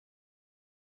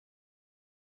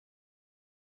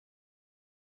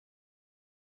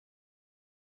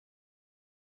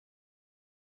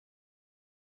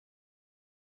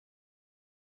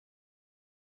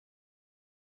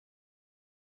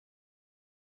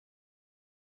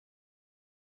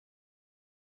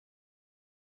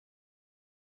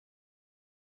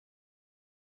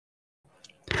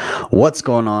What's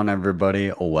going on,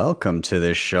 everybody? Welcome to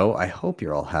this show. I hope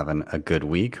you're all having a good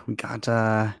week. We got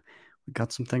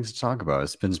some things to talk about.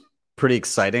 It's been pretty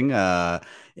exciting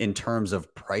in terms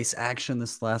of price action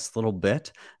this last little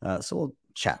bit. So we'll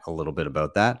chat a little bit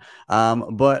about that.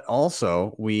 But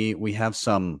also we have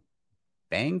some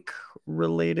bank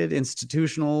related,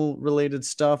 institutional related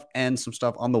stuff, and some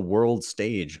stuff on the world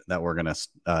stage that we're going to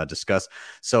discuss.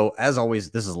 So, as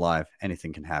always, this is live.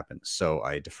 Anything can happen. So,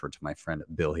 I defer to my friend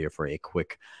Bill here for a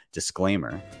quick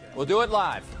disclaimer. We'll do it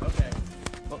live. Okay.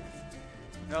 Well,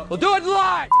 no. We'll do it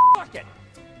live. Fuck it.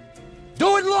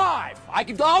 Do it live.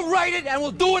 I'll write it and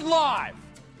we'll do it live.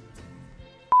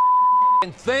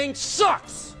 And thing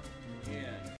sucks.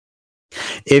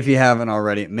 If you haven't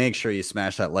already, make sure you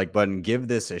smash that like button, give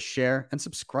this a share, and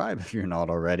subscribe if you're not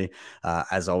already.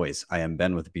 As always, I am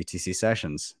Ben with BTC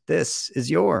Sessions. This is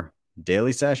your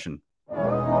daily session.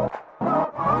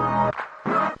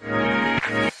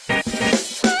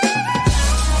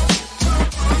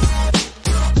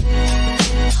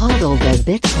 Hodl the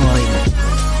Bitcoin.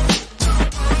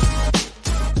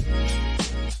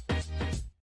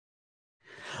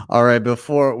 All right,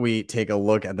 before we take a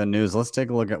look at the news, let's take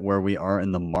a look at where we are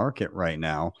in the market right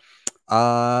now.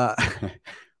 We're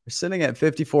sitting at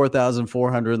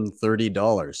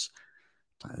 $54,430.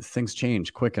 Things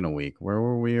change quick in a week. Where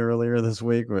were we earlier this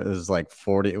week? It was like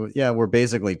 40. Yeah, we're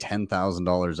basically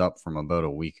 $10,000 up from about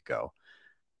a week ago.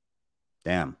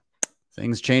 Damn.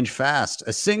 Things change fast.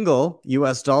 A single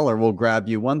US dollar will grab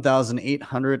you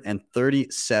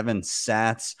 1,837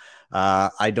 sats.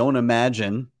 I don't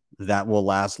imagine that will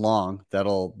last long.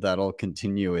 That'll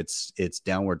continue its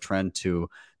downward trend to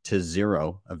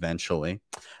zero eventually.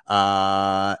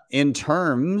 In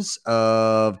terms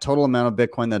of total amount of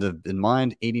Bitcoin that have been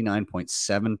mined,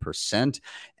 89.7%.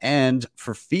 And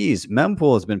for fees,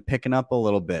 Mempool has been picking up a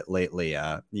little bit lately.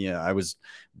 I was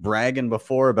bragging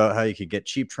before about how you could get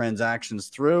cheap transactions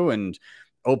through and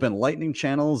open Lightning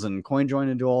channels and CoinJoin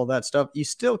and do all that stuff. You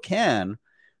still can.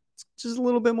 It's just a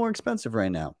little bit more expensive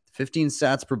right now. 15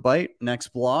 sats per byte. Next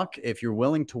block. If you're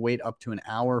willing to wait up to an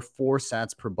hour, 4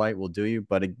 sats per byte will do you.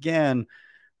 But again,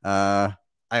 I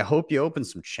hope you open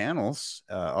some channels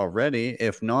already.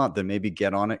 If not, then maybe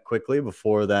get on it quickly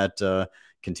before that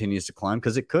continues to climb,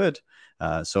 because it could.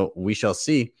 So we shall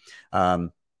see.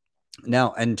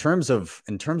 Now, in terms of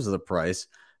the price,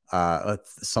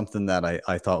 something that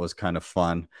I thought was kind of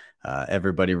fun.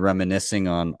 Everybody reminiscing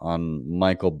on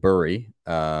Michael Burry,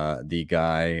 the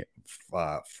guy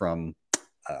from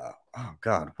oh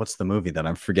God, what's the movie that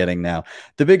I'm forgetting now?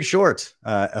 The Big Short.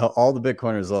 All the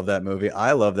Bitcoiners love that movie.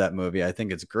 I love that movie. I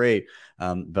think it's great.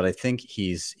 But I think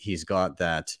he's got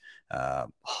that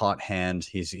hot hand.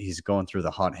 He's going through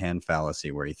the hot hand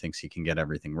fallacy where he thinks he can get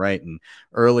everything right. And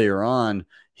earlier on,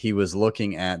 he was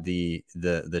looking at the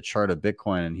chart of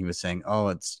Bitcoin, and he was saying, oh,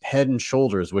 it's head and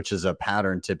shoulders, which is a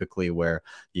pattern typically where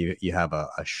you have a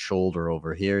shoulder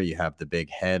over here, you have the big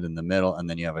head in the middle, and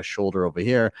then you have a shoulder over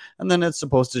here, and then it's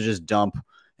supposed to just dump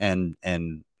and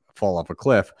fall off a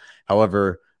cliff.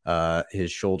 However,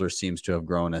 his shoulder seems to have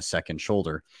grown a second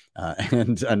shoulder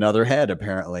and another head,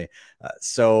 apparently.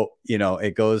 So,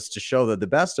 it goes to show that the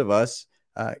best of us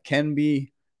can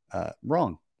be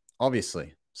wrong,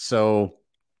 obviously. So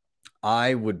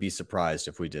I would be surprised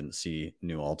if we didn't see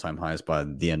new all-time highs by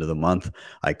the end of the month.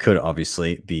 I could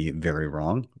obviously be very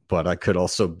wrong, but I could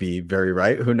also be very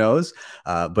right. Who knows?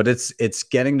 But it's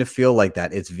getting to feel like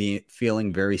that. It's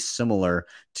feeling very similar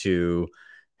to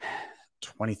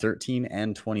 2013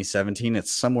 and 2017.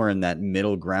 It's somewhere in that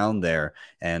middle ground there.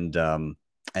 And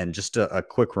just a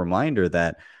quick reminder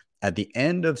that at the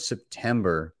end of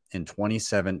September in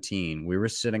 2017, we were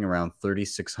sitting around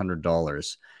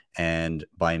 $3,600. And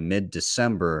by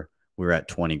mid-December, we were at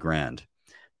 20 grand.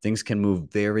 Things can move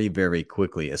very, very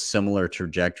quickly. A similar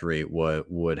trajectory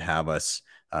would have us,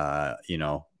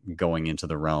 going into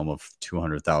the realm of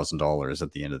 $200,000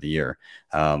 at the end of the year.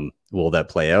 Will that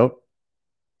play out?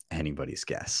 Anybody's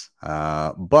guess.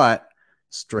 But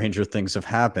stranger things have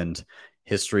happened.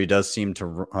 History does seem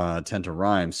to tend to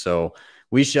rhyme. So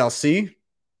we shall see.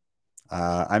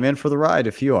 I'm in for the ride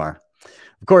if you are.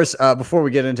 Of course, before we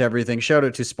get into everything, shout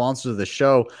out to sponsors of the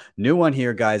show. New one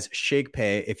here, guys,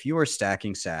 ShakePay. If you are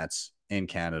stacking sats in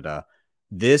Canada,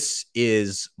 this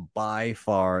is by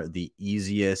far the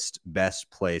easiest,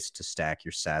 best place to stack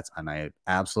your sats, and I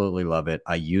absolutely love it.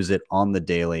 I use it on the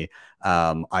daily.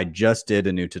 I just did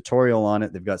a new tutorial on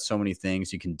it. They've got so many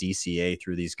things. You can DCA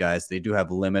through these guys. They do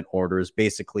have limit orders,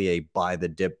 basically a buy the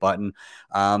dip button.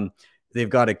 They've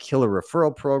got a killer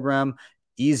referral program.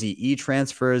 Easy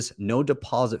e-transfers, no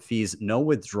deposit fees, no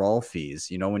withdrawal fees.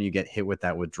 When you get hit with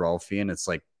that withdrawal fee and it's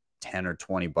like 10 or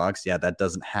 20 bucks. Yeah, that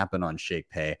doesn't happen on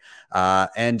ShakePay.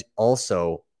 And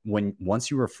also,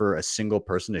 once you refer a single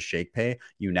person to ShakePay,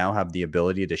 you now have the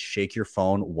ability to shake your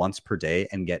phone once per day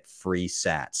and get free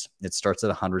sats. It starts at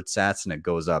 100 sats and it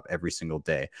goes up every single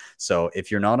day. So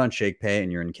if you're not on ShakePay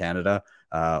and you're in Canada,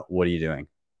 what are you doing?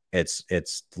 It's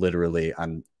literally,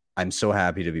 I'm so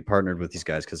happy to be partnered with these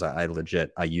guys because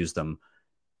I use them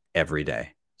every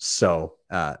day. So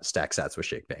stack sats with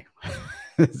ShakePay.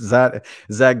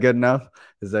 is that good enough?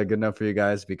 Is that good enough for you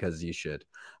guys? Because you should.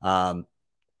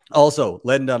 Also,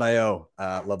 Ledn.io,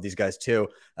 love these guys too.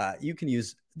 You can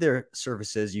use their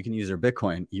services. You can use your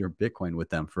Bitcoin with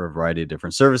them for a variety of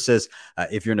different services.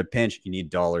 If you're in a pinch, you need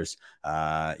dollars.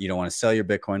 You don't want to sell your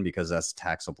Bitcoin because that's a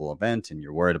taxable event and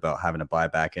you're worried about having to buy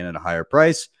back in at a higher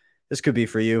price. This could be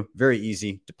for you. Very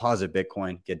easy. Deposit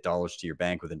Bitcoin, get dollars to your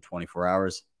bank within 24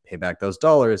 hours. Pay back those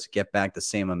dollars, get back the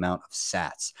same amount of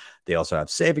sats. They also have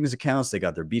savings accounts. They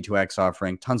got their B2X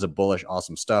offering, tons of bullish,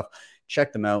 awesome stuff.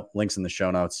 Check them out. Links in the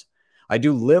show notes. I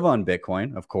do live on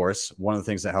Bitcoin, of course. One of the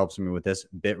things that helps me with this,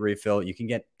 Bitrefill. You can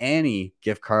get any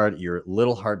gift card your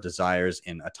little heart desires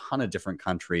in a ton of different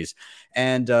countries.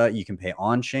 And you can pay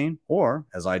on-chain or,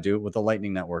 as I do, with the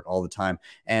Lightning Network all the time.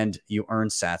 And you earn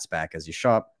sats back as you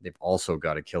shop. They've also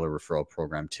got a killer referral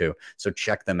program too. So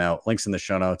check them out. Links in the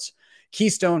show notes.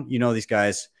 Keystone, you know these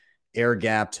guys.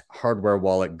 Air-gapped hardware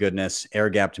wallet goodness.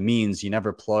 Air-gapped means you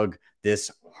never plug this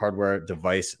hardware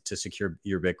device to secure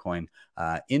your Bitcoin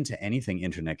into anything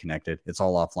internet connected. It's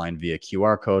all offline via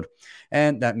QR code.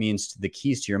 And that means the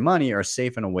keys to your money are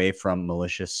safe and away from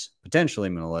potentially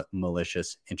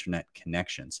malicious internet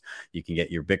connections. You can get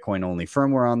your Bitcoin only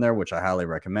firmware on there, which I highly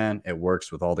recommend. It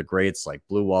works with all the greats like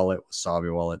Blue Wallet,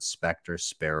 Wasabi Wallet, Spectre,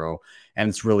 Sparrow, and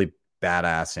it's really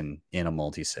badass in a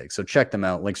multi-sig. So check them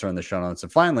out. Links are in the show notes.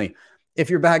 And finally,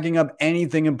 if you're backing up any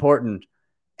important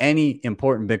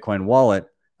Bitcoin wallet,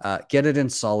 get it in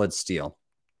solid steel.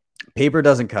 Paper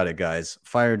doesn't cut it, guys.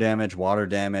 Fire damage, water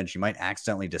damage. You might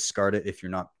accidentally discard it if you're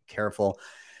not careful.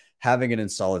 Having it in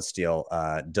solid steel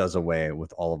does away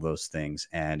with all of those things,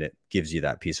 and it gives you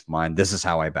that peace of mind. This is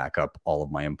how I back up all of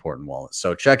my important wallets.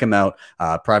 So check them out.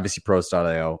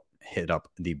 privacypros.io. Hit up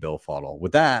the Bill Fodl.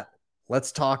 With that,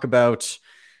 let's talk about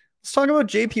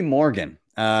JP Morgan.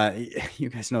 You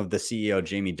guys know the CEO,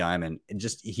 Jamie Dimon,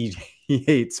 he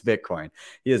hates Bitcoin.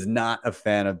 He is not a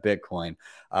fan of Bitcoin,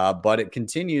 but it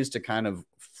continues to kind of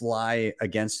fly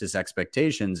against his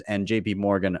expectations. And JP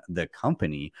Morgan, the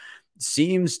company,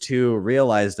 seems to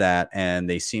realize that, and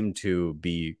they seem to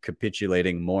be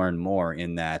capitulating more and more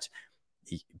in that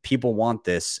people want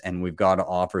this and we've got to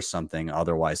offer something,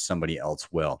 otherwise somebody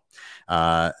else will.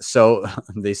 So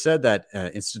they said that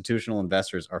institutional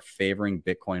investors are favoring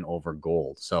Bitcoin over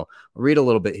gold. So I'll read a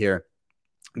little bit here.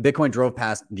 Bitcoin drove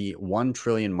past the 1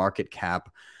 trillion market cap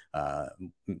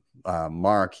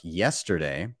mark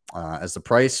yesterday as the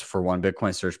price for one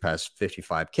Bitcoin surged past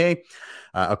 55K.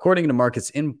 According to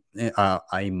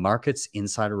a Markets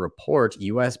Insider report,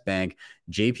 U.S. bank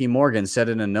JP Morgan said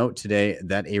in a note today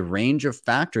that a range of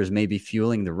factors may be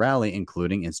fueling the rally,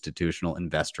 including institutional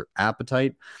investor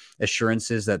appetite,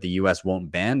 assurances that the U.S. won't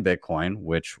ban Bitcoin,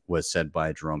 which was said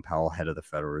by Jerome Powell, head of the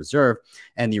Federal Reserve,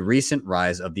 and the recent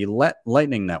rise of the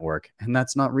Lightning Network. And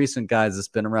that's not recent, guys. It's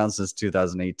been around since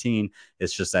 2018.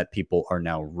 It's just that people are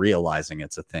now realizing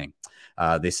it's a thing.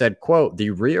 They said, quote,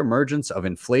 the reemergence of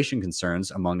inflation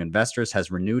concerns among investors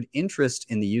has renewed interest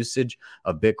in the usage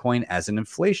of Bitcoin as an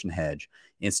inflation hedge.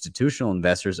 Institutional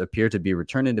investors appear to be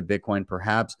returning to Bitcoin,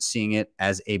 perhaps seeing it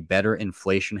as a better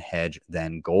inflation hedge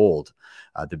than gold.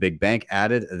 The big bank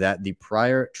added that the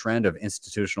prior trend of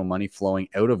institutional money flowing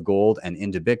out of gold and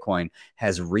into Bitcoin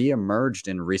has reemerged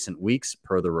in recent weeks,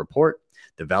 per the report.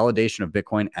 The validation of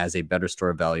Bitcoin as a better store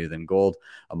of value than gold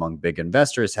among big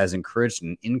investors has encouraged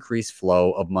an increased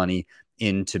flow of money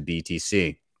into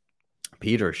BTC.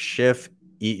 Peter Schiff,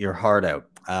 eat your heart out.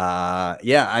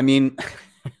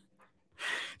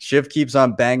 Schiff keeps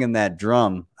on banging that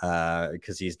drum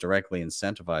because he's directly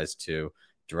incentivized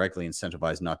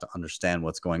not to understand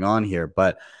what's going on here.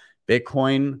 But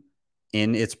Bitcoin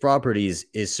in its properties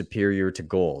is superior to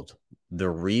gold. The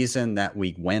reason that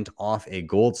we went off a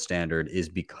gold standard is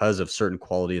because of certain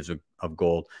qualities of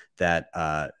gold that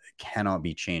cannot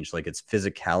be changed, like its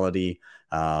physicality,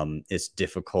 its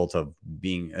difficulty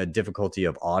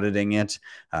of auditing it,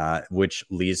 which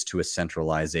leads to a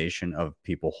centralization of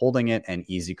people holding it and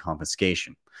easy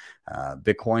confiscation.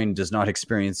 Bitcoin does not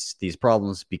experience these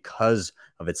problems because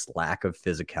of its lack of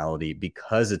physicality,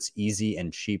 because it's easy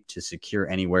and cheap to secure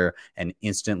anywhere and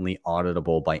instantly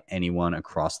auditable by anyone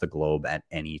across the globe at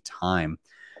any time.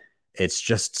 It's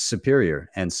just superior.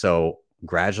 And so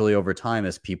gradually over time,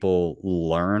 as people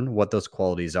learn what those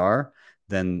qualities are,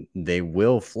 then they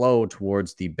will flow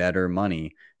towards the better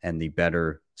money and the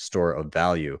better store of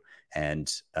value.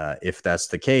 And if that's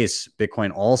the case,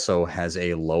 Bitcoin also has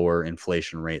a lower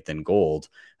inflation rate than gold.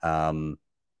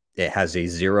 It has a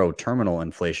zero terminal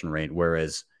inflation rate,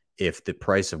 whereas if the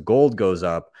price of gold goes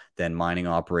up, then mining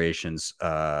operations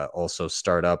also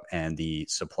start up, and the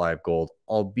supply of gold,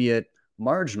 albeit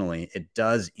marginally, it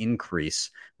does increase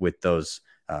with those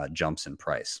jumps in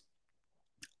price.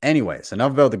 Anyways,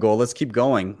 enough about the gold. Let's keep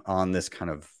going on this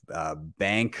kind of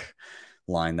bank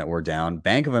line that we're down.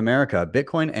 Bank of America,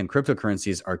 Bitcoin and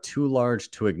cryptocurrencies are too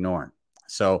large to ignore.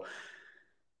 So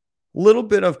a little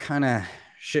bit of kind of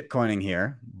shitcoining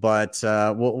here, but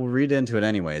we'll read into it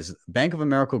anyways. Bank of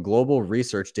America Global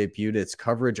Research debuted its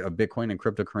coverage of Bitcoin and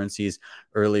cryptocurrencies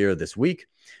earlier this week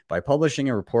by publishing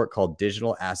a report called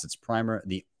Digital Assets Primer,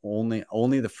 the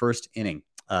only the first inning.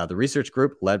 The research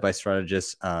group, led by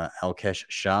strategist Alkesh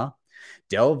Shah,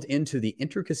 delved into the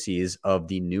intricacies of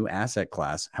the new asset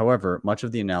class. However, much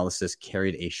of the analysis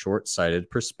carried a short-sighted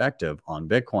perspective on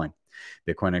Bitcoin.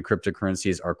 Bitcoin and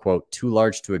cryptocurrencies are, quote, too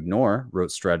large to ignore,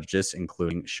 wrote strategists,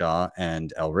 including Shah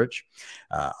and Elrich.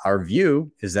 Our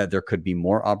view is that there could be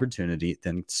more opportunity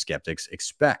than skeptics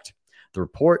expect. The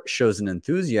report shows an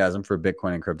enthusiasm for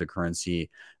Bitcoin and cryptocurrency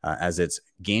as it's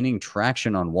gaining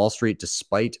traction on Wall Street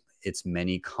despite its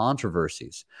many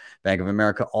controversies. Bank of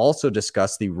America also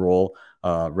discussed the role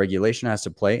regulation has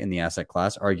to play in the asset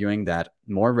class, arguing that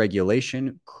more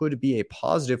regulation could be a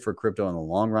positive for crypto in the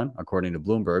long run, according to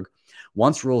Bloomberg.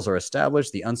 Once rules are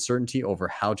established, the uncertainty over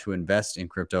how to invest in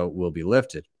crypto will be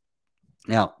lifted.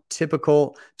 Now,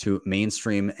 typical to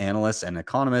mainstream analysts and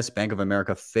economists, Bank of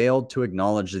America failed to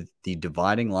acknowledge the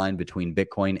dividing line between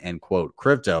Bitcoin and, quote,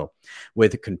 crypto,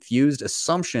 with confused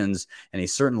assumptions and a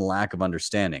certain lack of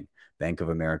understanding. Bank of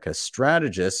America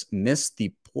strategists miss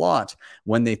the plot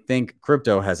when they think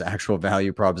crypto has actual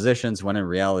value propositions, when in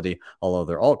reality, all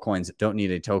other altcoins don't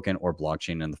need a token or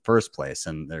blockchain in the first place.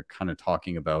 And they're kind of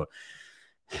talking about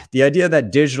the idea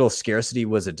that digital scarcity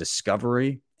was a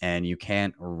discovery and you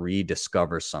can't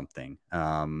rediscover something.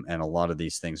 And a lot of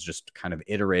these things just kind of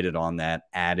iterated on that,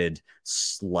 added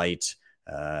slight,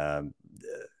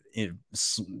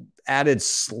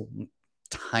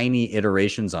 tiny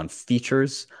iterations on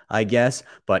features, I guess,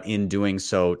 but in doing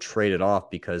so, traded off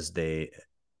because they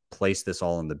place this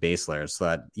all in the base layer. So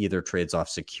that either trades off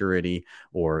security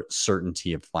or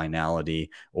certainty of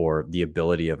finality or the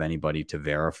ability of anybody to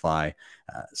verify.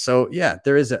 So yeah,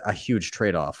 there is a huge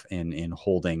trade-off in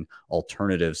holding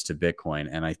alternatives to Bitcoin.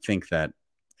 And I think that,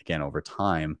 again, over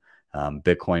time,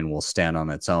 Bitcoin will stand on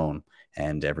its own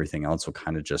and everything else will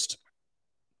kind of just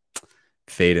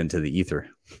fade into the ether.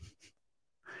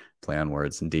 Play on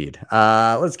words, indeed.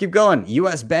 Let's keep going.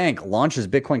 U.S. Bank launches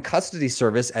Bitcoin custody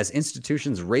service as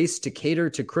institutions race to cater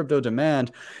to crypto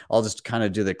demand. I'll just kind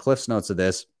of do the Cliff's notes of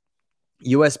this.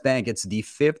 U.S. Bank, it's the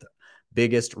fifth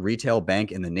biggest retail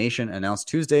bank in the nation, announced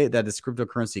Tuesday that its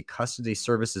cryptocurrency custody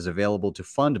service is available to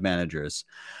fund managers.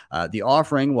 The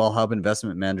offering will help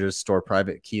investment managers store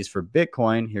private keys for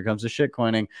Bitcoin. Here comes the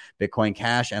shitcoining, Bitcoin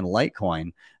Cash and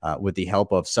Litecoin, with the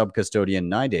help of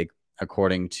sub-custodian NYDIG.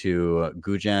 According to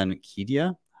Gujan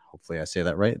Kedia, hopefully I say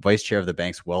that right, vice chair of the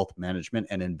bank's wealth management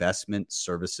and investment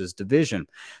services division.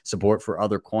 Support for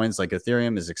other coins like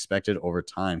Ethereum is expected over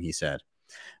time, he said.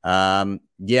 So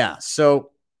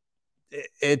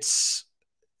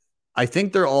I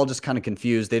think they're all just kind of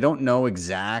confused. They don't know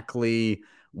exactly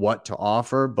what to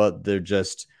offer, but they're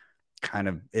just kind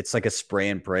of, it's like a spray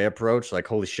and pray approach. Like,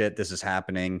 holy shit, this is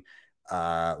happening.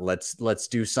 Let's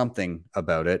do something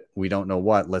about it. We don't know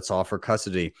what. Let's offer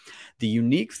custody. The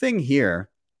unique thing here,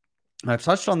 and I've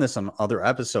touched on this on other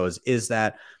episodes, is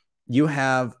that you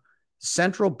have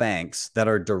central banks that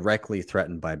are directly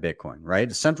threatened by Bitcoin,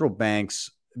 right? Central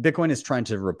banks, Bitcoin is trying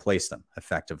to replace them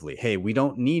effectively. Hey, we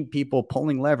don't need people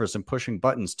pulling levers and pushing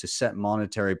buttons to set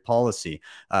monetary policy.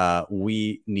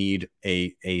 We need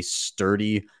a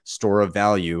sturdy store of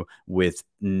value with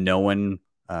no one,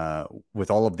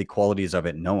 with all of the qualities of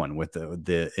it known, with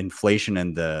the inflation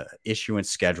and the issuance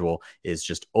schedule is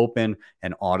just open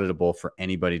and auditable for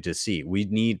anybody to see. We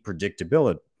need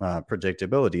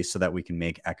predictability so that we can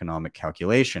make economic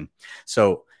calculation.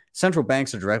 So central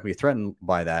banks are directly threatened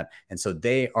by that. And so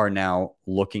they are now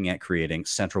looking at creating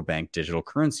central bank digital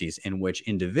currencies in which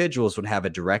individuals would have a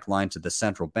direct line to the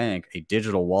central bank, a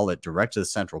digital wallet direct to the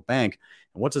central bank.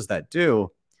 And what does that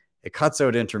do? It cuts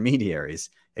out intermediaries.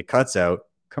 It cuts out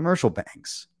commercial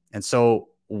banks. And so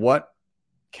what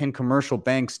can commercial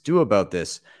banks do about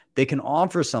this? They can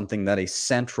offer something that a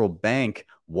central bank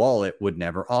wallet would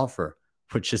never offer: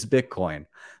 which is Bitcoin.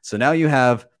 So now you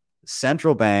have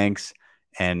central banks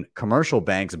and commercial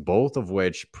banks, both of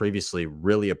which previously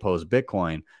really opposed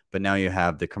Bitcoin. But now you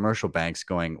have the commercial banks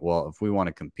going, well, if we want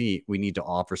to compete, we need to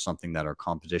offer something that our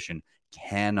competition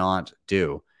cannot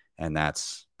do. And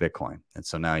that's Bitcoin. And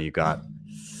so now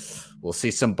we'll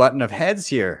see some button of heads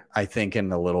here, I think,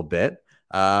 in a little bit.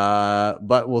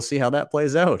 But we'll see how that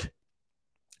plays out.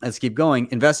 Let's keep going.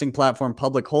 Investing platform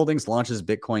Public Holdings launches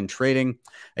Bitcoin trading.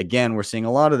 Again, we're seeing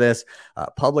a lot of this.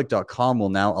 Public.com will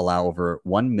now allow over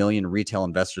 1 million retail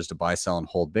investors to buy, sell, and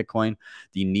hold Bitcoin.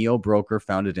 The Neo broker,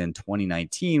 founded in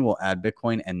 2019, will add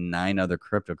Bitcoin and 9 other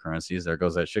cryptocurrencies. There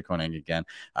goes that shitcoining again.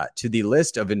 To the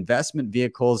list of investment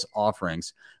vehicles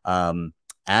offerings,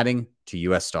 adding to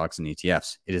U.S. stocks and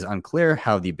ETFs. It is unclear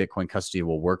how the Bitcoin custody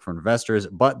will work for investors,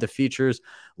 but the features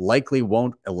likely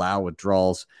won't allow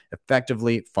withdrawals,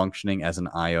 effectively functioning as an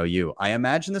IOU. I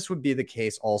imagine this would be the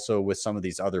case also with some of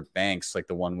these other banks, like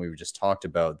the one we just talked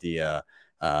about, the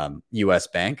U.S.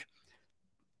 bank.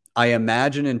 I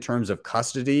imagine in terms of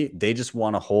custody, they just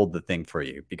want to hold the thing for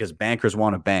you because bankers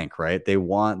want a bank, right? They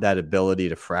want that ability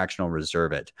to fractional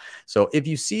reserve it. So if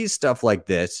you see stuff like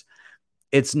this,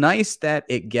 it's nice that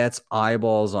it gets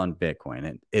eyeballs on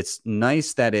Bitcoin. It's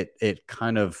nice that it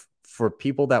kind of, for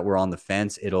people that were on the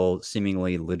fence, it'll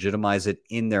seemingly legitimize it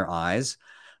in their eyes.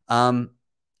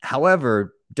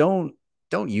 However, don't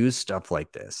use stuff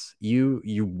like this. You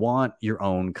want your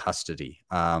own custody.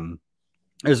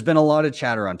 There's been a lot of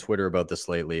chatter on Twitter about this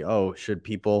lately. Oh, should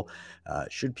people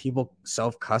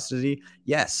self-custody?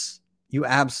 Yes, you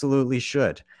absolutely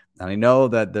should. And I know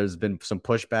that there's been some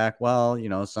pushback.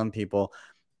 Well, some people,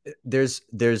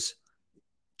 there's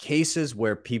cases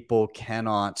where people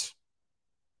cannot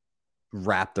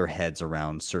wrap their heads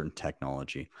around certain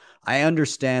technology. I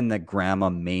understand that grandma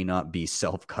may not be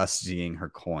self-custodying her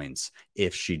coins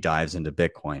if she dives into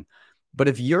Bitcoin. But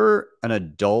if you're an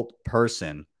adult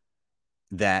person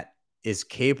that is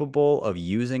capable of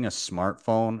using a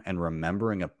smartphone and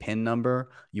remembering a PIN number,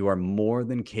 you are more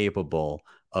than capable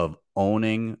of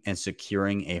owning and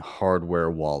securing a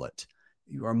hardware wallet.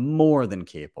 You are more than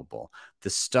capable. The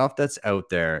stuff that's out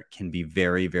there can be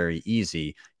very, very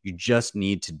easy. You just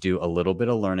need to do a little bit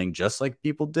of learning, just like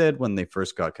people did when they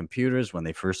first got computers, when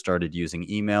they first started using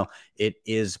email. It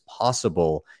is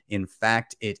possible. In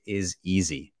fact, it is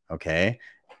easy. Okay.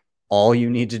 All you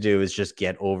need to do is just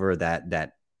get over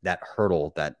that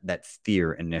hurdle, that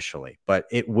fear initially, but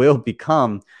it will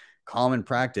become common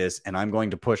practice, and I'm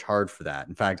going to push hard for that.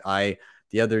 In fact,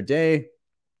 the other day,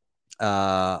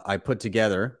 I put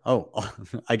together.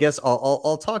 I guess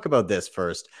I'll talk about this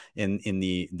first in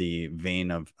the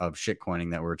vein of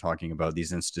shitcoining that we're talking about,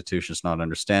 these institutions not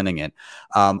understanding it.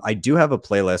 I do have a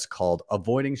playlist called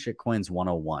Avoiding Shitcoins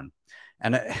 101.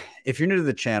 And if you're new to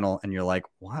the channel and you're like,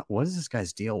 what is this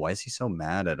guy's deal? Why is he so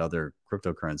mad at other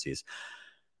cryptocurrencies?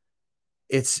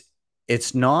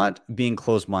 It's not being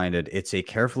closed-minded. It's a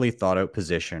carefully thought out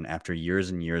position after years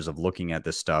and years of looking at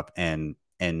this stuff and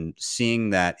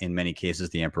seeing that in many cases,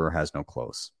 the emperor has no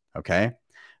clothes. Okay.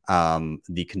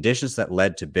 The conditions that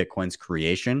led to Bitcoin's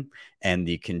creation and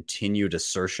the continued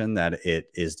assertion that it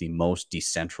is the most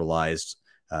decentralized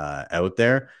out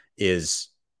there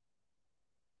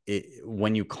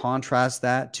when you contrast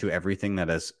that to everything that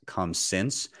has come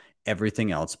since,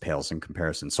 everything else pales in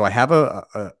comparison. So I have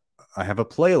a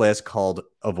playlist called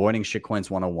Avoiding Shitcoins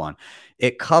 101.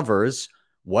 It covers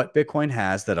what Bitcoin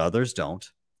has that others don't.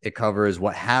 It covers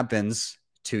what happens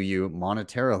to you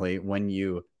monetarily when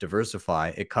you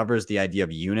diversify. It covers the idea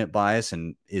of unit bias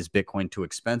and is Bitcoin too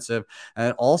expensive? And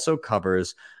it also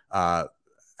covers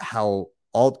how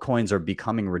altcoins are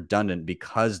becoming redundant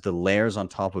because the layers on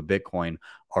top of Bitcoin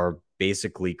are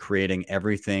basically creating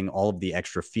everything, all of the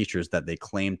extra features that they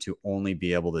claim to only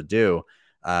be able to do.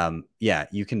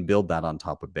 You can build that on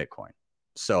top of Bitcoin.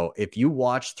 So if you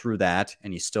watch through that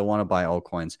and you still want to buy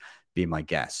altcoins, be my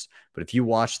guest. But if you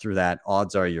watch through that,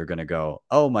 odds are you're going to go,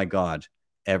 oh my God,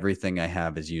 everything I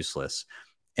have is useless.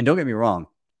 And don't get me wrong,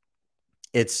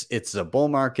 it's a bull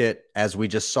market. As we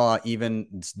just saw,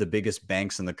 even the biggest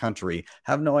banks in the country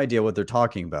have no idea what they're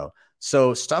talking about.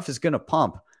 So stuff is going to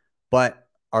pump, but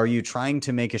are you trying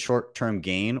to make a short-term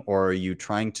gain, or are you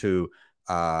trying to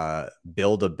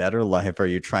build a better life? Are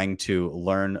you trying to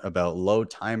learn about low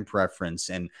time preference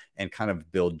and kind of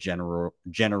build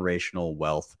generational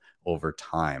wealth over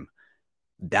time?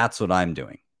 That's what I'm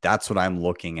doing. That's what I'm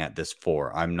looking at this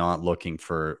for. I'm not looking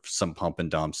for some pump and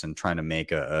dumps and trying to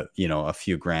make a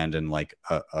few grand in like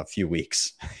a few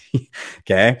weeks.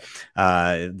 Okay.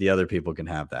 The other people can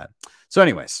have that. So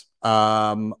anyways,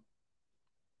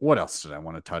 what else did I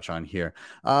want to touch on here?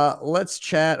 Let's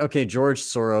chat. Okay, George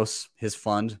Soros, his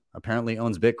fund apparently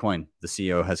owns Bitcoin. The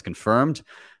CEO has confirmed.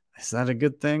 Is that a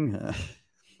good thing?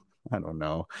 I don't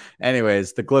know.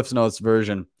 Anyways, the Cliffs Notes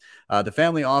version. The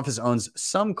family office owns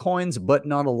some coins, but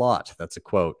not a lot. That's a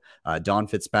quote. Don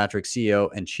Fitzpatrick, CEO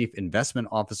and Chief Investment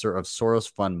Officer of Soros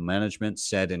Fund Management,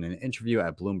 said in an interview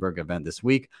at Bloomberg event this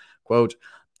week, quote,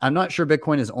 I'm not sure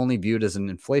Bitcoin is only viewed as an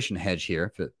inflation hedge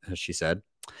here, she said.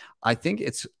 I think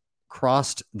it's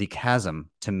crossed the chasm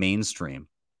to mainstream.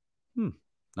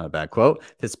 Not a bad quote.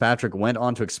 Fitzpatrick went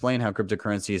on to explain how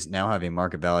cryptocurrencies now have a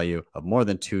market value of more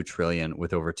than $2 trillion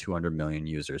with over 200 million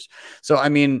users. So, I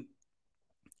mean,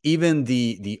 even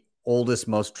the oldest,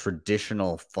 most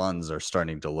traditional funds are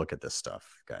starting to look at this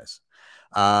stuff, guys.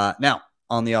 Now,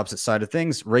 on the opposite side of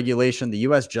things, regulation, the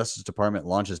U.S. Justice Department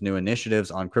launches new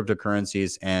initiatives on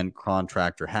cryptocurrencies and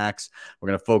contractor hacks. We're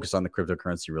going to focus on the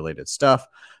cryptocurrency-related stuff.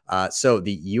 So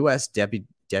the U.S.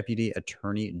 Deputy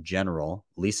Attorney General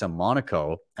Lisa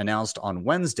Monaco announced on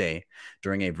Wednesday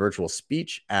during a virtual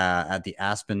speech at the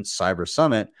Aspen Cyber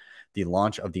Summit the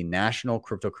launch of the National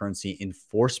Cryptocurrency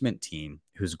Enforcement Team,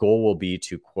 whose goal will be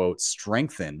to, quote,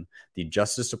 strengthen the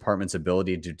Justice Department's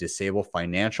ability to disable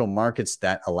financial markets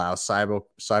that allow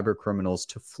cyber criminals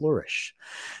to flourish.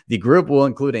 The group will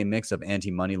include a mix of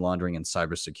anti-money laundering and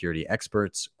cybersecurity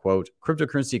experts. Quote,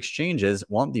 cryptocurrency exchanges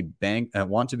want to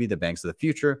be the banks of the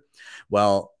future.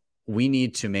 Well, we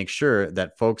need to make sure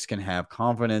that folks can have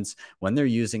confidence when they're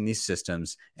using these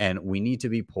systems, and we need to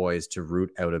be poised to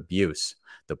root out abuse.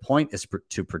 The point is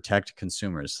to protect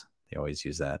consumers. They always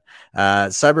use that.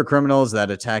 Cyber criminals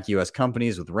that attack U.S.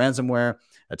 companies with ransomware,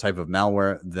 a type of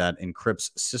malware that encrypts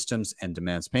systems and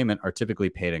demands payment, are typically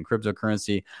paid in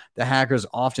cryptocurrency. The hackers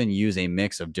often use a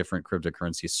mix of different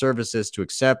cryptocurrency services to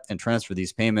accept and transfer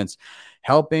these payments,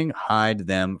 helping hide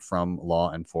them from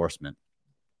law enforcement.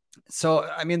 So,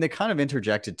 I mean, they kind of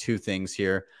interjected two things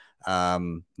here,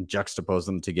 juxtaposed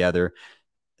them together.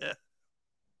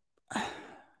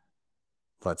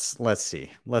 Let's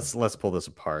see. Let's pull this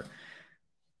apart.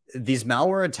 These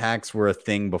malware attacks were a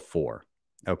thing before.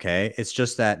 Okay. It's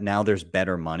just that now there's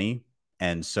better money.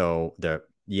 And so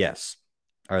yes.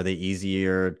 Are they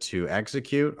easier to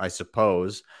execute? I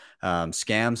suppose.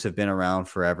 Scams have been around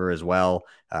forever as well.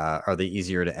 Are they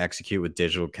easier to execute with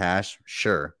digital cash?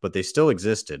 Sure. But they still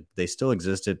existed.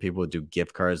 People would do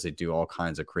gift cards. They do all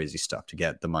kinds of crazy stuff to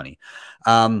get the money.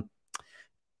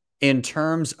 In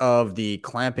terms of the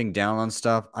clamping down on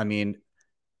stuff, I mean,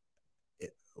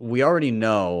 we already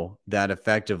know that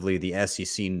effectively the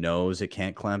SEC knows it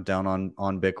can't clamp down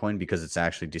on Bitcoin because it's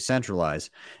actually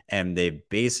decentralized. And they've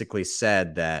basically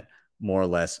said that more or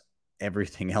less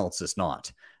everything else is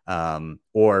not,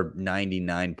 or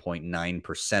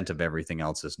 99.9% of everything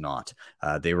else is not.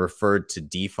 They referred to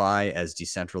DeFi as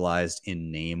decentralized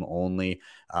in name only.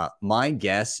 My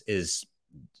guess is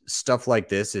stuff like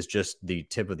this is just the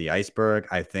tip of the iceberg.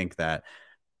 I think that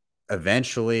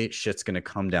eventually shit's going to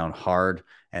come down hard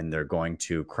and they're going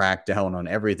to crack down on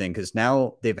everything because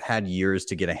now they've had years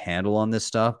to get a handle on this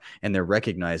stuff and they're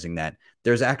recognizing that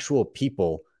there's actual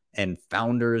people and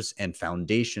founders and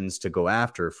foundations to go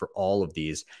after for all of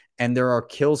these. And there are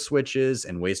kill switches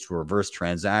and ways to reverse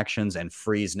transactions and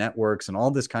freeze networks and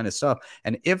all this kind of stuff.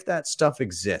 And if that stuff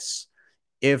exists,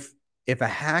 if a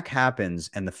hack happens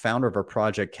and the founder of a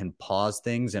project can pause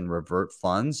things and revert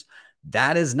funds,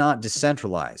 that is not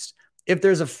decentralized. If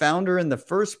there's a founder in the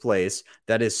first place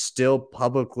that is still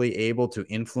publicly able to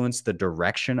influence the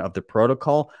direction of the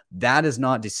protocol, that is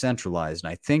not decentralized.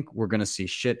 And I think we're going to see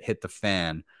shit hit the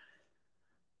fan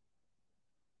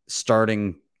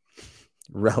starting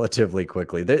relatively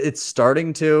quickly. It's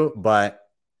starting to, but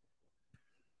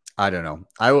I don't know.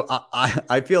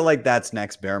 I feel like that's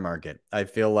next bear market. I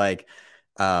feel like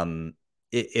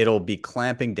it'll be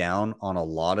clamping down on a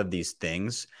lot of these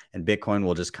things, and Bitcoin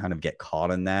will just kind of get caught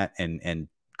in that and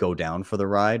go down for the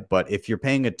ride. But if you're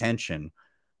paying attention,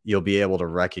 you'll be able to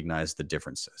recognize the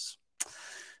differences.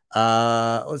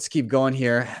 Let's keep going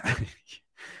here.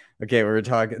 Okay, we were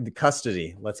talking the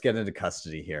custody. Let's get into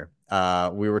custody here.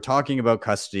 We were talking about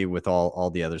custody with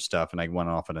all the other stuff, and I went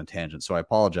off on a tangent, so I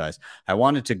apologize. I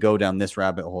wanted to go down this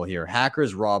rabbit hole here.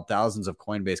 Hackers robbed thousands of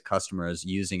Coinbase customers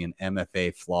using an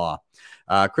MFA flaw.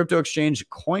 Crypto exchange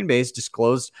Coinbase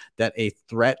disclosed that a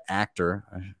threat actor,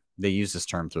 they use this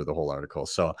term through the whole article,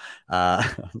 so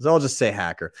I'll just say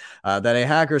hacker, that a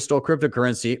hacker stole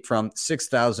cryptocurrency from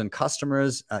 6,000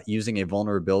 customers using a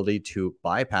vulnerability to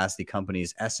bypass the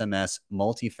company's SMS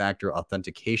multi-factor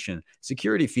authentication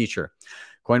security feature.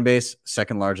 Coinbase,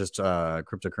 second largest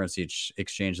cryptocurrency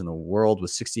exchange in the world,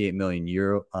 with 68 million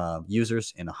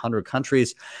users in 100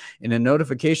 countries. In a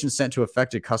notification sent to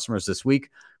affected customers this week,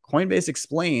 Coinbase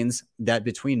explains that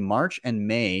between March and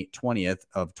May 20th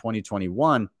of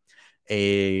 2021,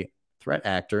 a threat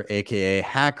actor, aka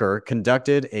hacker,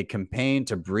 conducted a campaign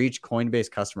to breach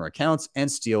Coinbase customer accounts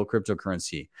and steal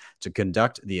cryptocurrency. To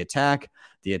conduct the attack,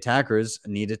 the attackers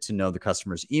needed to know the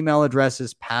customer's email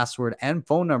addresses, password, and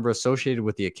phone number associated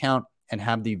with the account, and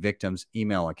have the victim's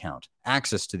email account,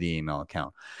 access to the email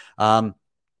account.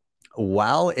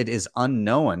 While it is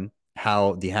unknown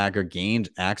how the hacker gained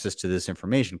access to this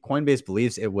information, Coinbase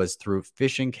believes it was through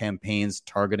phishing campaigns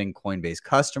targeting Coinbase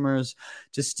customers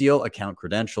to steal account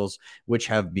credentials, which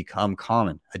have become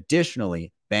common.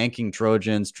 Additionally, banking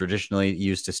Trojans, traditionally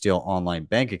used to steal online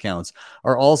bank accounts,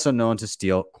 are also known to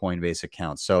steal Coinbase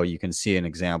accounts. So you can see an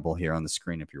example here on the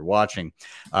screen if you're watching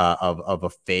of a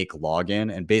fake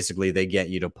login. And basically they get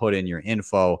you to put in your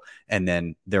info and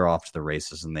then they're off to the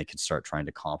races and they can start trying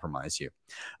to compromise you.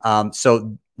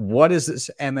 So what is this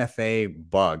MFA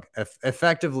bug?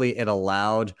 Effectively, it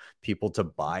allowed people to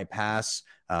bypass.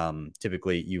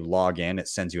 Typically, you log in, it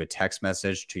sends you a text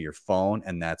message to your phone,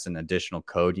 and that's an additional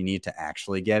code you need to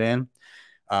actually get in.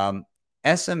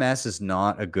 SMS is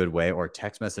not a good way, or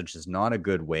text message is not a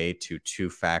good way to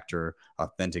two-factor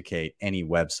authenticate any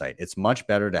website. It's much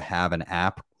better to have an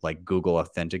app like Google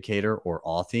Authenticator or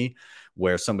Authy,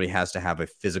 where somebody has to have a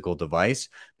physical device,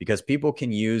 because people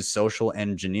can use social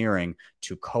engineering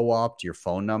to co-opt your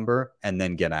phone number and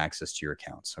then get access to your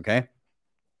accounts, okay?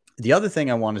 The other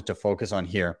thing I wanted to focus on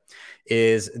here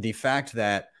is the fact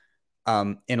that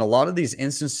in a lot of these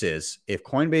instances, if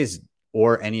Coinbase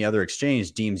or any other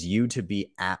exchange deems you to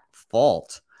be at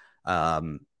fault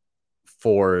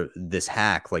for this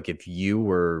hack, like if you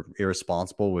were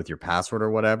irresponsible with your password or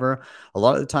whatever, a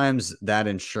lot of the times that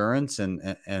insurance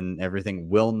and everything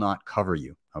will not cover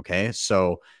you. Okay.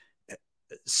 So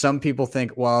some people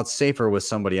think, well, it's safer with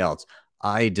somebody else.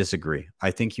 I disagree.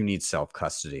 I think you need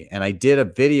self-custody. And I did a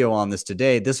video on this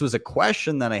today. This was a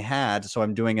question that I had. So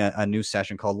I'm doing a new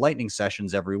session called Lightning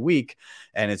Sessions every week.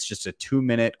 And it's just a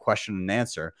 2-minute question and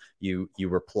answer. You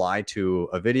reply to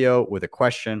a video with a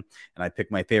question, and I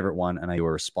pick my favorite one and I do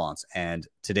a response. And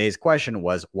today's question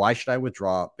was, why should I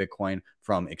withdraw Bitcoin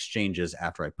from exchanges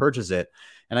after I purchase it?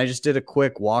 And I just did a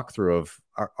quick walkthrough of,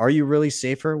 are you really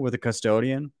safer with a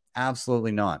custodian?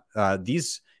 Absolutely not.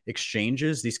 These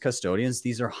exchanges, these custodians,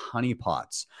 these are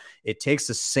honeypots. It takes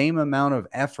the same amount of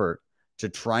effort to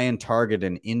try and target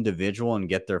an individual and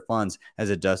get their funds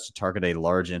as it does to target a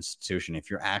large institution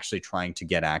if you're actually trying to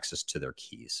get access to their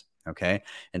keys. Okay.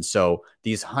 And so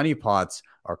these honeypots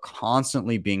are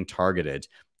constantly being targeted.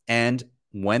 And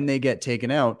when they get taken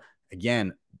out,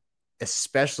 again,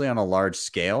 especially on a large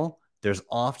scale, there's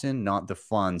often not the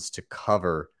funds to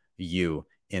cover you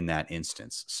in that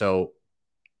instance. So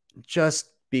just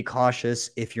be cautious.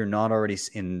 If you're not already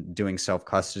doing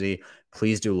self-custody,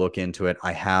 please do look into it.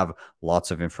 I have lots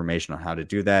of information on how to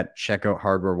do that. Check out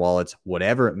hardware wallets,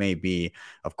 whatever it may be.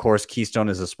 Of course, Keystone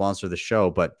is a sponsor of the show,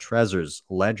 but Trezors,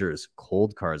 Ledgers,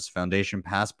 Cold Cards, Foundation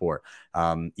Passport,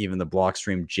 even the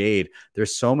Blockstream Jade.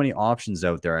 There's so many options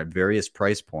out there at various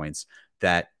price points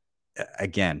that,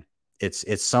 again,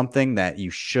 it's something that you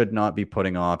should not be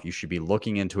putting off. You should be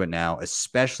looking into it now,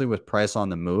 especially with price on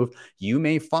the move. You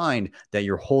may find that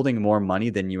you're holding more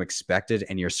money than you expected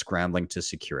and you're scrambling to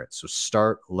secure it. So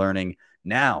start learning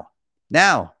now.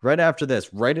 Now, right after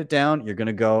this, write it down. You're going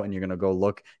to go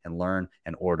look and learn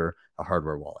and order a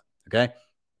hardware wallet. Okay.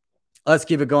 Let's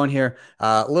keep it going here.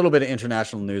 A little bit of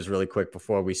international news really quick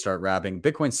before we start wrapping.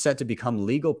 Bitcoin's set to become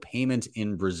legal payment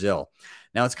in Brazil.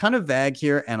 Now, it's kind of vague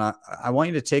here, and I want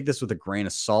you to take this with a grain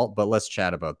of salt, but let's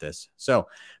chat about this. So,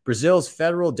 Brazil's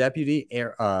federal deputy,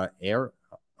 Arreo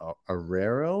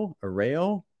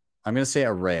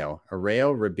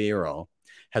Ribeiro,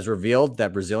 has revealed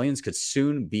that Brazilians could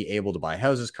soon be able to buy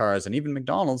houses, cars, and even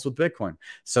McDonald's with Bitcoin.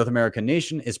 South American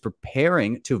nation is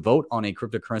preparing to vote on a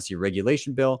cryptocurrency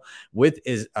regulation bill, with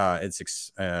it's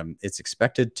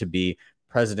expected to be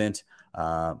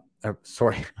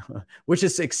which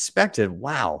is expected.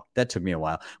 Wow, that took me a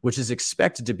while. Which is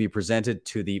expected to be presented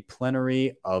to the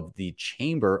plenary of the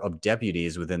Chamber of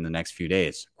Deputies within the next few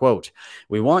days. Quote,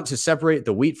 "We want to separate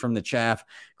the wheat from the chaff,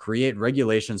 create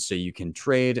regulations so you can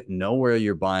trade, know where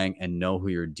you're buying, and know who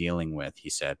you're dealing with,"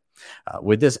 he said.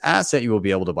 With this asset, you will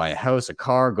be able to buy a house, a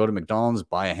car, go to McDonald's,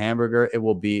 buy a hamburger. It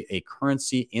will be a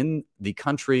currency in the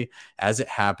country as it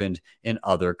happened in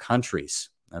other countries.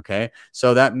 Okay,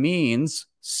 so that means,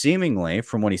 seemingly,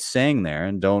 from what he's saying there,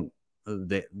 and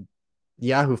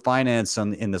Yahoo Finance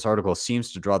in this article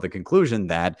seems to draw the conclusion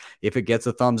that if it gets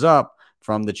a thumbs up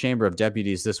from the Chamber of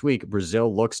Deputies this week,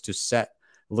 Brazil looks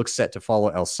set to follow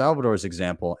El Salvador's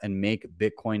example and make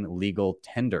Bitcoin legal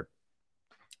tender.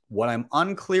 What I'm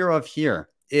unclear of here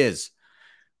is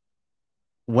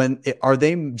are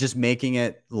they just making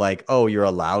it like, oh, you're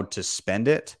allowed to spend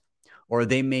it, or are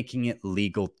they making it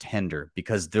legal tender?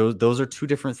 Because those are two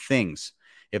different things.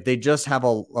 If they just have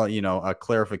a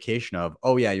clarification of,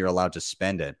 oh yeah, you're allowed to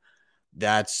spend it,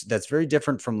 that's very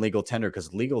different from legal tender,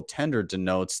 because legal tender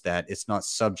denotes that it's not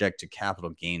subject to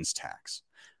capital gains tax,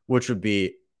 which would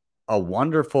be a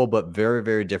wonderful but very,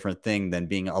 very different thing than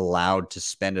being allowed to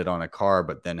spend it on a car,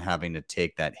 but then having to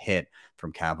take that hit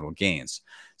from capital gains.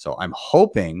 So I'm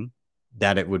hoping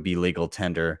that it would be legal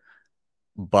tender,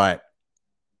 but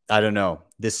I don't know.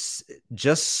 This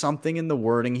just something in the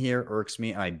wording here irks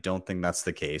me. And I don't think that's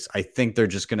the case. I think they're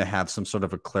just going to have some sort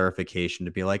of a clarification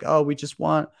to be like, oh, we just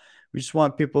want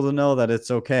people to know that it's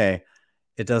okay.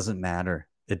 It doesn't matter.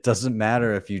 It doesn't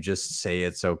matter if you just say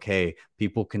it's okay.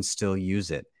 People can still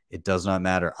use it. It does not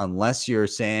matter unless you're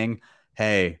saying,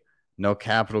 hey, no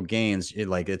capital gains.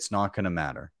 It's not going to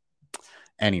matter.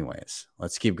 Anyways,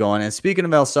 let's keep going. And speaking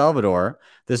of El Salvador,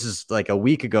 this is like a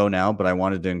week ago now, but I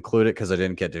wanted to include it because I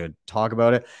didn't get to talk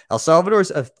about it. El Salvador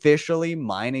is officially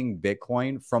mining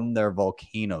Bitcoin from their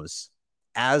volcanoes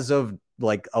as of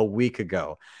like a week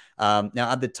ago. Now,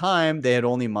 at the time, they had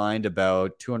only mined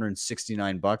about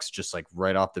 $269, just like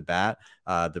right off the bat.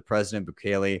 The president,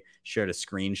 Bukele, shared a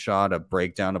screenshot, a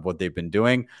breakdown of what they've been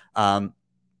doing.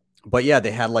 But yeah,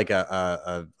 they had like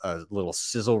a little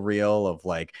sizzle reel of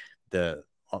like the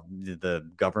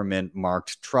government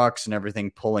marked trucks and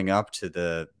everything pulling up to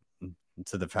the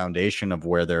foundation of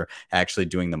where they're actually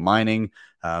doing the mining,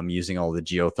 using all the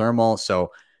geothermal.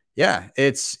 So yeah,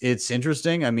 it's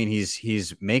interesting. I mean,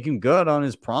 he's making good on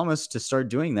his promise to start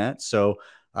doing that. So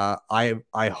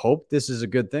I hope this is a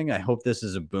good thing. I hope this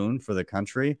is a boon for the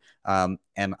country.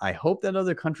 And I hope that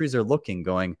other countries are looking,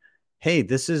 going, hey,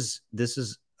 this is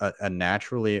a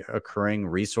naturally occurring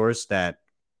resource that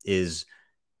is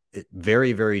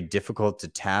very, very difficult to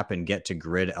tap and get to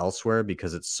grid elsewhere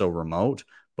because it's so remote,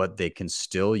 but they can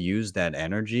still use that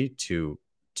energy to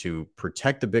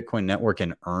protect the Bitcoin network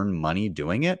and earn money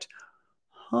doing it.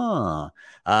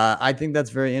 I think that's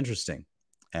very interesting.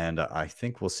 And I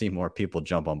think we'll see more people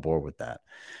jump on board with that.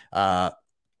 A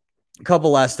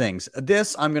couple last things.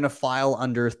 This I'm going to file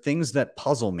under things that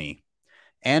puzzle me.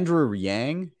 Andrew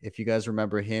Yang, if you guys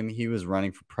remember him, he was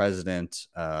running for president,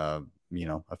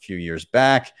 a few years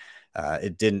back.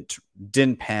 It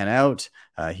didn't pan out.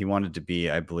 He wanted to be,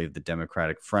 I believe, the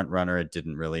Democratic front runner. It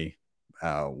didn't really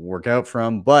work out for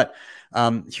him, but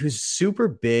he was super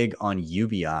big on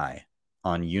UBI,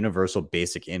 on universal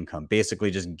basic income,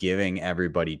 basically just giving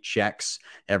everybody checks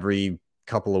every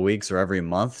couple of weeks or every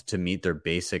month to meet their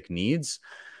basic needs.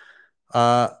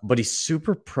 But he's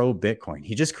super pro Bitcoin.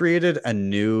 He just created a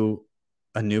new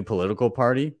political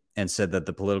party and said that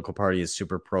the political party is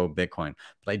super pro Bitcoin.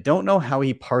 But I don't know how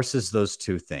he parses those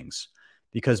two things,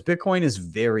 because Bitcoin is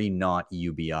very not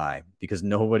UBI, because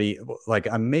nobody,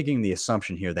 like, I'm making the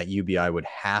assumption here that UBI would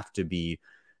have to be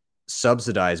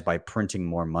subsidized by printing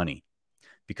more money,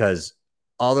 because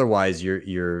otherwise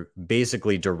you're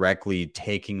basically directly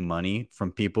taking money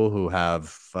from people who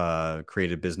have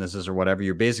created businesses or whatever.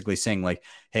 You're basically saying like,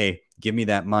 hey, give me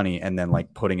that money, and then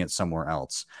like putting it somewhere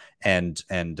else. And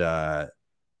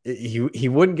he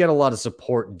wouldn't get a lot of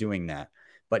support doing that,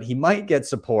 but he might get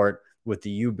support with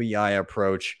the UBI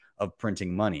approach of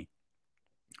printing money,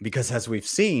 because as we've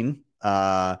seen,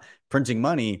 printing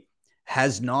money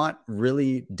has not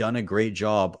really done a great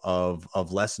job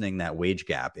of lessening that wage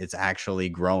gap. It's actually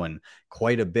growing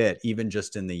quite a bit, even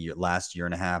just in the last year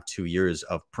and a half, 2 years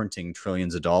of printing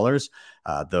trillions of dollars.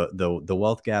 The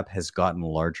wealth gap has gotten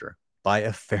larger by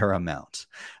a fair amount.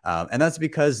 And that's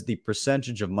because the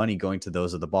percentage of money going to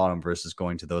those at the bottom versus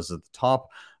going to those at the top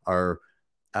are,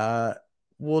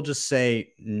 we'll just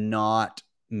say, not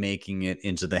making it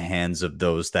into the hands of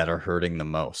those that are hurting the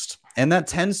most. And that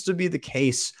tends to be the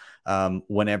case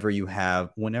whenever you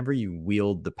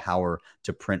wield the power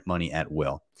to print money at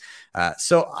will.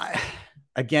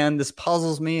 Again, this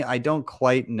puzzles me. I don't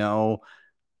quite know.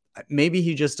 Maybe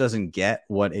he just doesn't get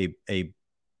what a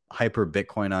hyper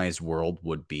Bitcoinized world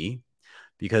would be,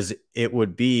 because it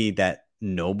would be that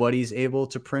nobody's able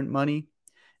to print money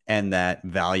and that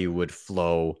value would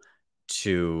flow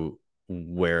to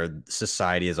where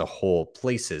society as a whole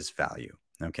places value.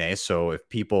 Okay, so if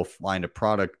people find a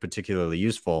product particularly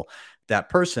useful, that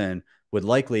person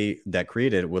that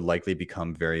created it would likely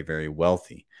become very, very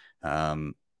wealthy.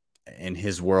 in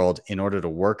his world, in order to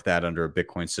work that under a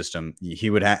Bitcoin system, he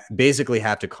would basically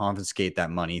have to confiscate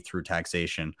that money through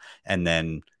taxation and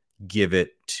then give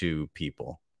it to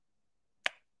people.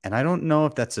 And I don't know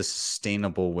if that's a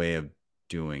sustainable way of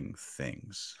doing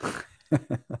things.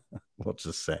 We'll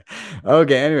just say.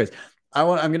 Okay, anyways, I'm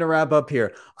going to wrap up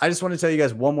here. I just want to tell you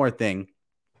guys one more thing.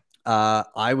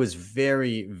 I was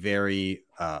very, very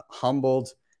humbled,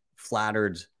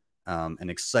 flattered,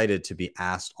 and excited to be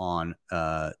asked on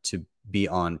to be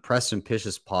on Preston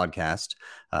Pish's podcast,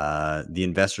 the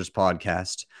Investors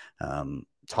Podcast,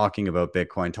 talking about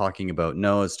Bitcoin, talking about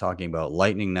nodes, talking about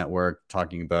Lightning Network,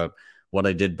 talking about what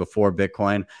I did before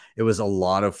Bitcoin. It was a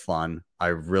lot of fun. I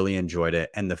really enjoyed it.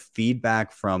 And the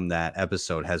feedback from that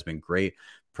episode has been great.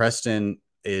 Preston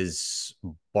is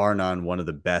bar none one of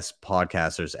the best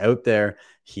podcasters out there.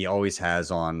 He always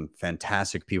has on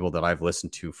fantastic people that I've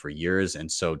listened to for years. And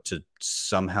so to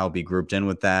somehow be grouped in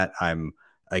with that, I'm,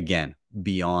 again,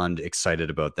 beyond excited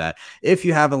about that. If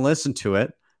you haven't listened to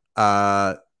it,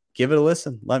 give it a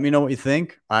listen. Let me know what you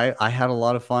think. I had a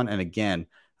lot of fun. And again,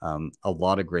 a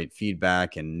lot of great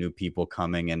feedback and new people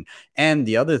coming. And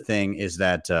the other thing is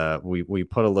that we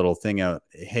put a little thing out.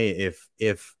 Hey,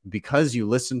 if because you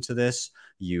listen to this,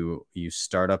 you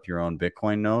start up your own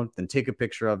Bitcoin node, then take a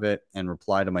picture of it and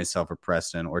reply to myself or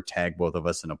Preston, or tag both of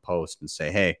us in a post and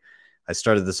say, hey, I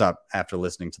started this up after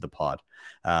listening to the pod.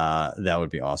 That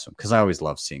would be awesome, because I always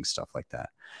love seeing stuff like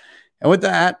that. And with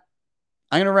that,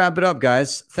 I'm going to wrap it up,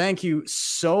 guys. Thank you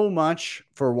so much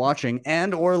for watching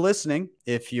and or listening.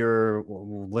 If you're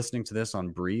listening to this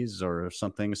on Breeze or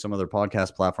something, some other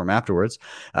podcast platform afterwards,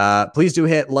 please do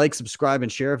hit like, subscribe,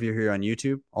 and share if you're here on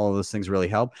YouTube. All of those things really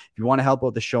help. If you want to help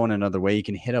out the show in another way, you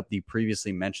can hit up the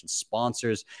previously mentioned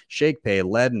sponsors: ShakePay,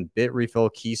 Lead and Bit Refill,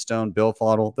 Keystone, Bill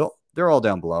Fodl. They're all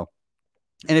down below.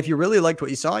 And if you really liked what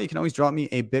you saw, you can always drop me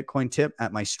a Bitcoin tip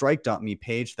at my strike.me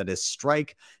page. That is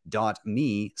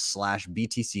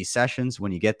strike.me/BTC sessions.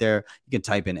 When you get there, you can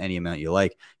type in any amount you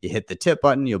like. You hit the tip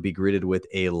button, you'll be greeted with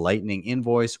a Lightning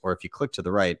invoice, or if you click to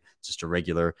the right, just a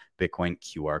regular Bitcoin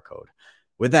QR code.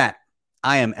 With that,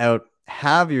 I am out.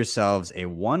 Have yourselves a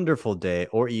wonderful day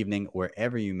or evening,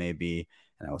 wherever you may be.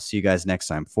 And I will see you guys next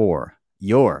time for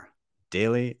your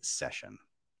daily session.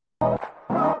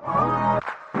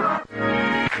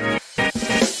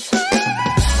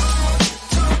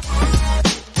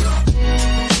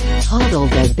 Hodl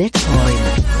the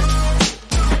Bitcoin.